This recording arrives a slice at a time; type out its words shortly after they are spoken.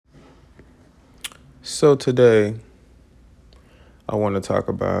So today, I want to talk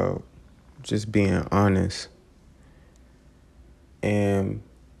about just being honest. And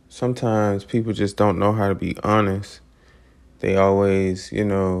sometimes people just don't know how to be honest. They always,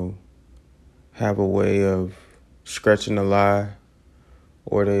 have a way of stretching a lie,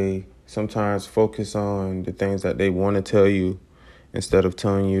 or they sometimes focus on the things that they want to tell you instead of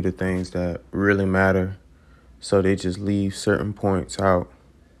telling you the things that really matter. So they just leave certain points out.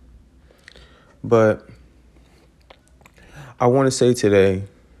 But I want to say today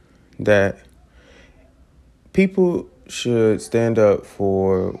that people should stand up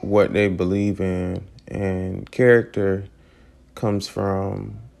for what they believe in, and character comes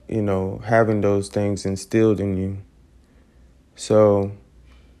from, having those things instilled in you. So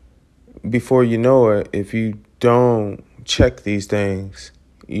before you know it, if you don't check these things,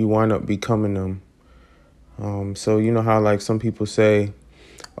 you wind up becoming them. So you know how like some people say,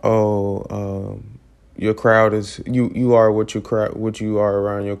 "Oh, your crowd is you are what you are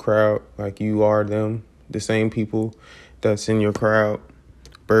around your crowd. Like you are them, the same people that's in your crowd.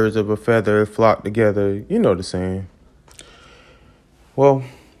 Birds of a feather flock together." You know the saying. Well,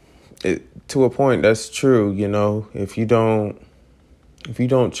 to a point, that's true. If you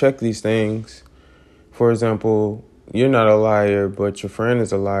don't check these things, for example, you're not a liar, but your friend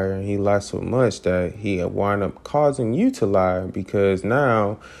is a liar, and he lies so much that he wind up causing you to lie, because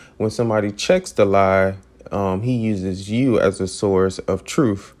now when somebody checks the lie, he uses you as a source of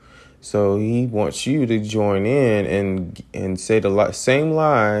truth. So he wants you to join in and say the same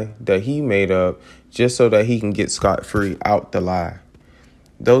lie that he made up, just so that he can get scot-free out the lie.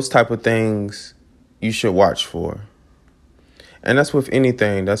 Those type of things you should watch for. And that's with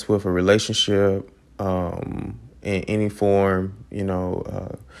anything. That's with a relationship, in any form,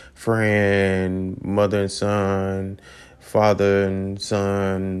 friend, mother and son, father and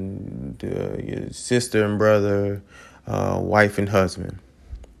son, your sister and brother, wife and husband.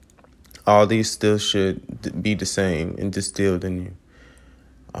 All these still should be the same and distilled in you.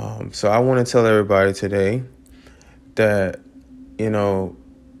 So I want to tell everybody today that,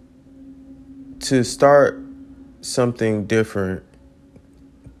 to start something different,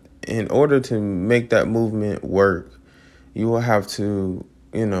 in order to make that movement work, you will have to,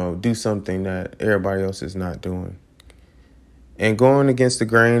 do something that everybody else is not doing. And going against the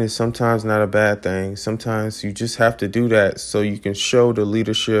grain is sometimes not a bad thing. Sometimes you just have to do that so you can show the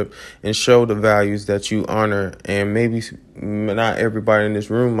leadership and show the values that you honor. And maybe not everybody in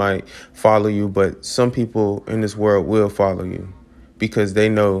this room might follow you, but some people in this world will follow you because they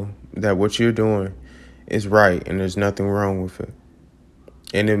know that what you're doing is right and there's nothing wrong with it.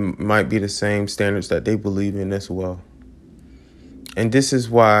 And it might be the same standards that they believe in as well. And this is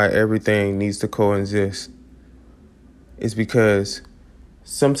why everything needs to coexist. It's because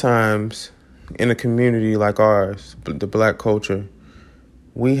sometimes in a community like ours, the Black culture,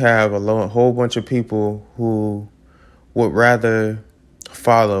 we have a whole bunch of people who would rather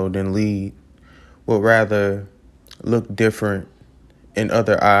follow than lead, would rather look different in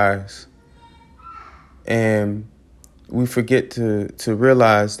other eyes. And we forget to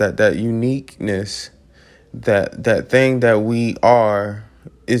realize that uniqueness, that thing that we are,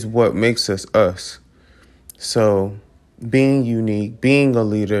 is what makes us us. So being unique, being a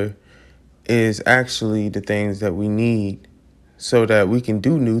leader, is actually the things that we need so that we can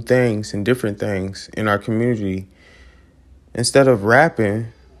do new things and different things in our community. Instead of rapping,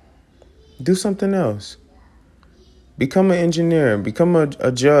 do something else. Become an engineer, become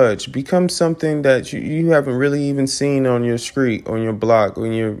a judge, become something that you haven't really even seen on your street, on your block, or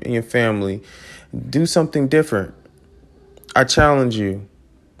in your family. Do something different. I challenge you.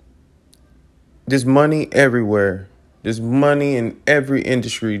 There's money everywhere. There's money in every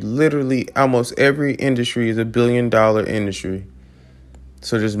industry. Literally, almost every industry is $1 billion industry.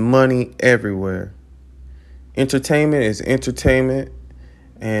 So there's money everywhere. Entertainment is entertainment,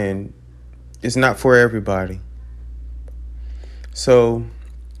 and it's not for everybody. So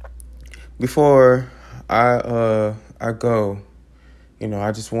before I go,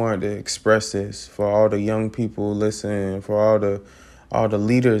 I just wanted to express this for all the young people listening, for all the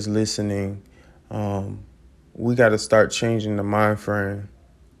leaders listening. We got to start changing the mind frame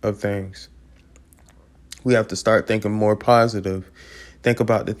of things. We have to start thinking more positive. Think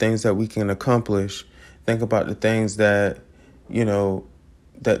about the things that we can accomplish. Think about the things that,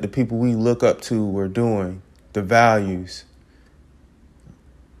 that the people we look up to were doing, the values.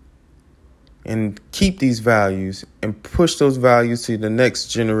 And keep these values and push those values to the next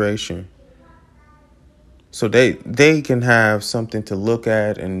generation, so they can have something to look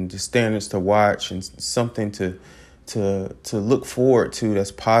at and the standards to watch and something to look forward to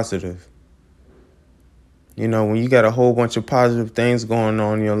that's positive. You know, when you got a whole bunch of positive things going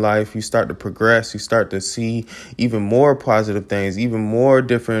on in your life, you start to progress. You start to see even more positive things, even more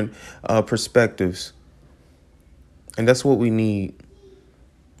different perspectives. And that's what we need.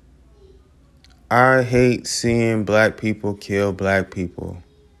 I hate seeing black people kill black people.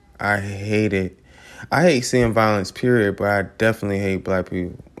 I hate it. I hate seeing violence, period, but I definitely hate black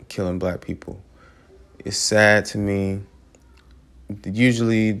people killing black people. It's sad to me.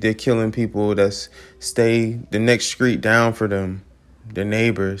 Usually they're killing people that stay the next street down for them, their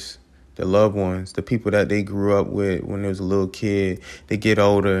neighbors, their loved ones, the people that they grew up with when they was a little kid. They get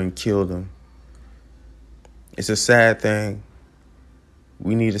older and kill them. It's a sad thing.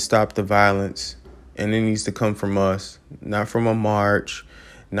 We need to stop the violence, and it needs to come from us, not from a march,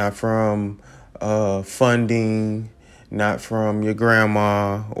 not from funding, not from your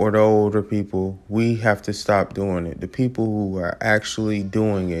grandma or the older people. We have to stop doing it. The people who are actually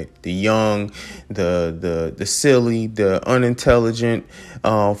doing it, the young, the silly, the unintelligent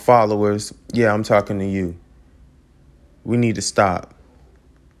followers. Yeah, I'm talking to you. We need to stop.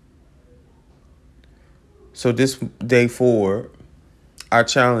 So this day forward, I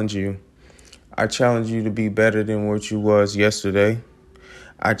challenge you. I challenge you to be better than what you was yesterday.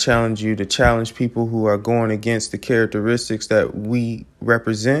 I challenge you to challenge people who are going against the characteristics that we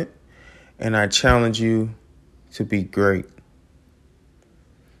represent. And I challenge you to be great.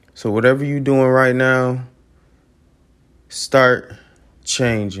 So whatever you're doing right now, start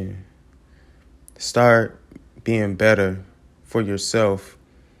changing. Start being better for yourself,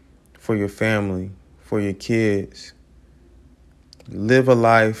 for your family, for your kids. Live a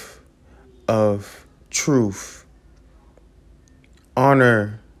life of truth.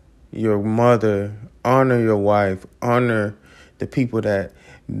 Honor your mother, honor your wife, honor the people that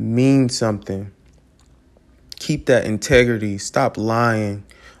mean something. Keep that integrity. Stop lying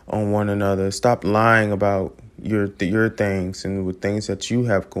on one another. Stop lying about your things and with things that you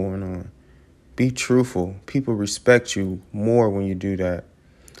have going on. Be truthful. People respect you more when you do that.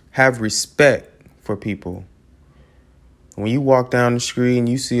 Have respect for people. When you walk down the street and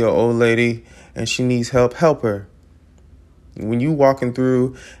you see an old lady and she needs help, help her. When you walking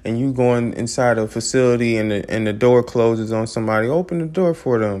through and you going inside a facility and the door closes on somebody, open the door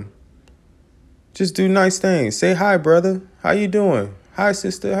for them. Just do nice things. Say hi, brother. How you doing? Hi,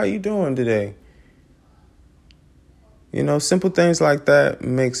 sister. How you doing today? You know, simple things like that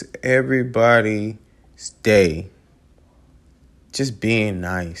makes everybody's day. Just being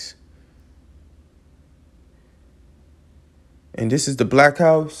nice. And this is the Black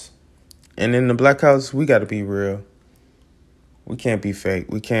House. And in the Black House, we got to be real. We can't be fake.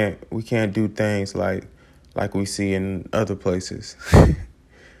 We can't do things like we see in other places.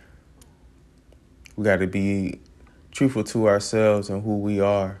 We got to be truthful to ourselves and who we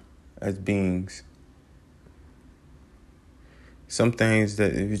are as beings. Some things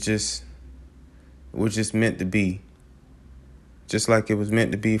that were just meant to be. Just like it was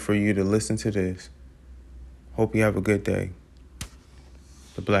meant to be for you to listen to this. Hope you have a good day.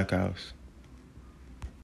 The Black House.